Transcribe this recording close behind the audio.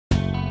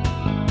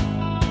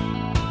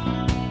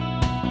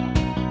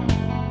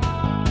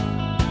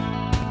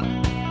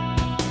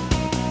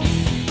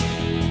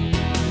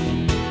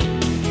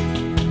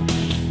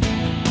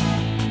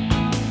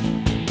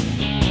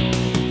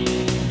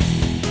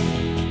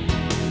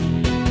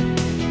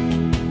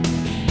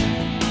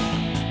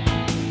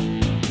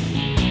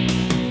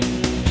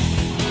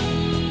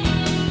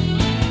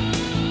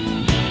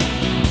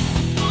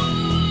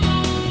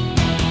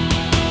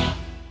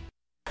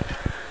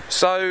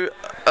So,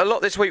 a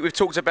lot this week we've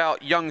talked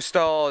about young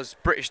stars,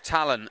 British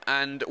talent,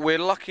 and we're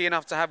lucky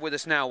enough to have with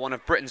us now one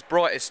of Britain's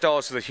brightest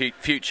stars for the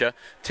future,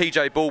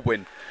 TJ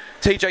Baldwin.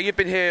 TJ, you've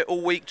been here all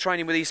week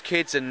training with these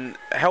kids and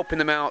helping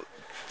them out,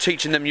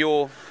 teaching them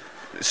your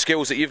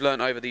skills that you've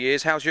learnt over the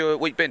years. How's your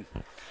week been?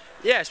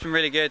 Yeah, it's been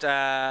really good.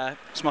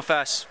 It's my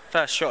first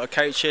shot at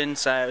coaching,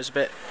 so it was a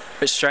bit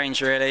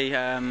strange really,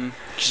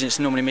 because it's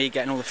normally me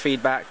getting all the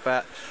feedback,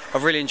 but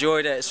I've really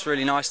enjoyed it. It's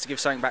really nice to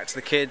give something back to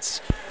the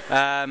kids.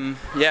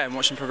 Yeah, and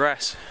watch them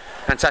progress.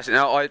 Fantastic.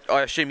 Now,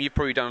 I assume you've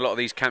probably done a lot of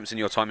these camps in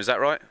your time, is that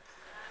right?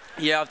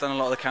 Yeah, I've done a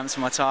lot of the camps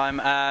in my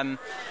time,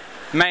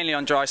 mainly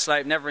on dry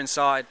slope, never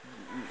inside.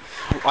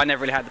 I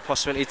never really had the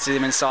possibility to do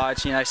them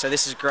inside, you know, so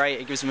this is great.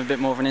 It gives them a bit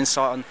more of an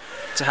insight on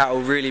to how it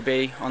will really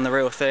be on the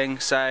real thing.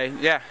 So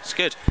yeah, it's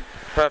good.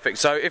 Perfect.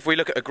 So if we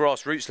look at a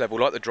grassroots level,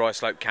 like the dry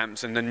slope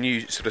camps and the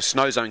new sort of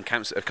snow zone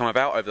camps that have come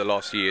about over the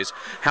last few years,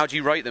 how do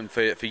you rate them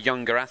for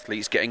younger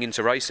athletes getting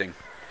into racing?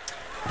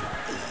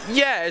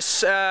 Yeah,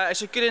 it's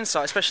a good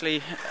insight,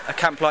 especially a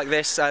camp like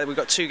this. We've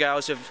got two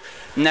girls who've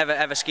never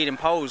ever skied in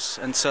poles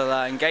until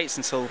in gates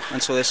until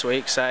this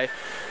week, so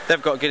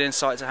they've got good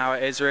insight to how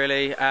it is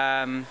really.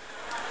 And,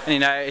 you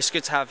know, it's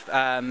good to have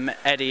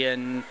Eddie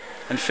and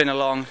Finn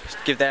along,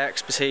 give their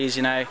expertise.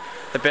 You know,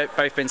 they've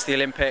both been to the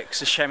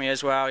Olympics, Shemi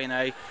as well. You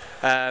know,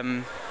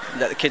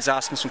 let the kids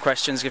ask them some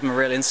questions, give them a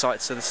real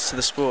insight to the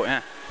sport.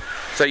 Yeah.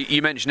 So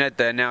you mentioned Ed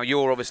there. Now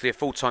you're obviously a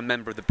full-time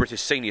member of the British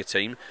senior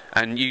team,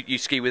 and you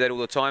ski with Ed all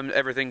the time.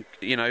 Everything,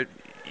 you know,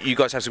 you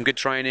guys have some good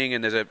training,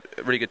 and there's a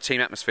really good team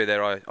atmosphere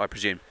there, I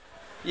presume.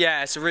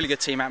 Yeah, it's a really good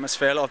team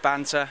atmosphere. A lot of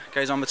banter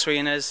goes on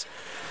between us.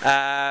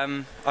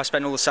 I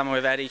spend all the summer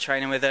with Eddie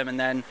training with him, and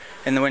then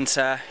in the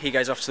winter he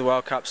goes off to the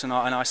World Cups, and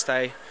I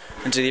stay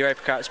and do the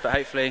Europa Cups. But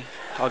hopefully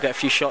I'll get a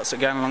few shots at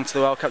going along to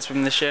the World Cups with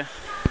him this year.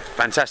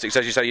 Fantastic. So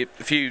as you say,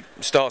 a few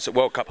starts at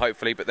World Cup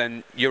hopefully, but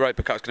then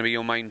Europa Cup's going to be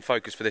your main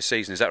focus for this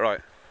season, is that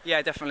right?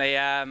 Yeah, definitely.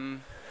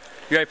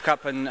 Europa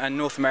Cup and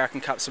North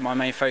American Cups are my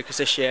main focus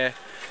this year,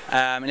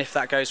 and if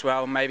that goes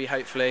well, maybe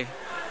hopefully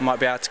I might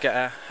be able to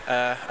get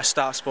a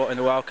start spot in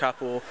the World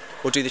Cup, or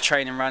do the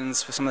training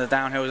runs for some of the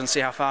downhills and see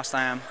how fast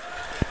I am.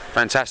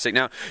 Fantastic.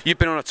 Now, you've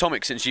been on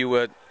Atomic since you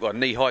were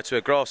knee-high to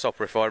a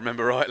grasshopper, if I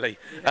remember rightly.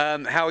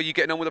 How are you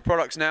getting on with the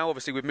products now?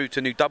 Obviously, we've moved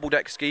to a new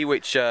double-deck ski,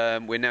 which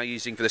we're now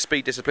using for the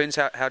speed disciplines.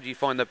 How do you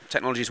find the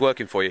technology's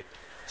working for you?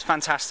 It's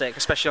fantastic,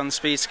 especially on the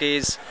speed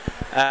skis.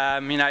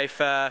 You know,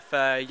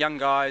 for young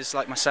guys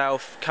like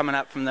myself, coming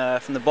up from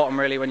the bottom,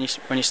 really, when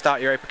you start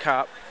your Europa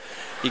Cup,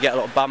 you get a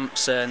lot of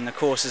bumps, and the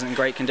course isn't in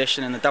great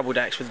condition. And the double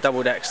decks,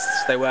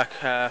 they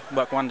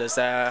work wonders.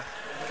 They're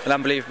an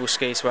unbelievable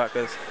ski to work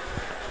with.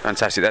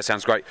 Fantastic, that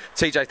sounds great.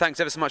 TJ, thanks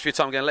ever so much for your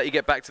time. I'm going to let you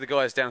get back to the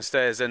guys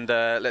downstairs, and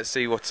let's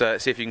see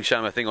if you can show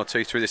them a thing or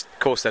two through this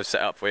course they've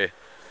set up for you.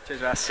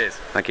 Cheers, Russ. Cheers.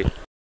 Thank you.